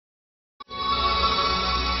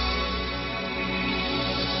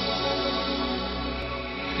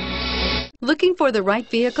Looking for the right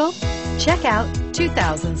vehicle? Check out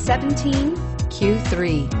 2017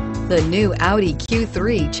 Q3. The new Audi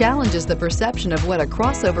Q3 challenges the perception of what a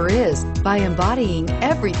crossover is by embodying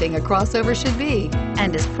everything a crossover should be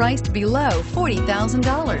and is priced below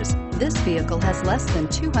 $40,000. This vehicle has less than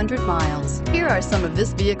 200 miles. Here are some of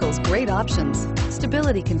this vehicle's great options: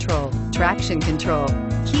 stability control, traction control,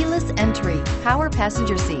 keyless entry, power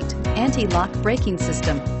passenger seat, anti-lock braking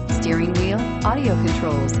system, steering wheel audio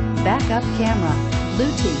controls, backup camera,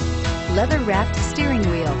 Bluetooth, leather-wrapped steering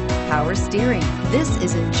wheel, power steering. This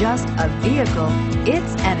isn't just a vehicle,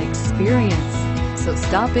 it's an experience. So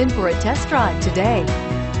stop in for a test drive today.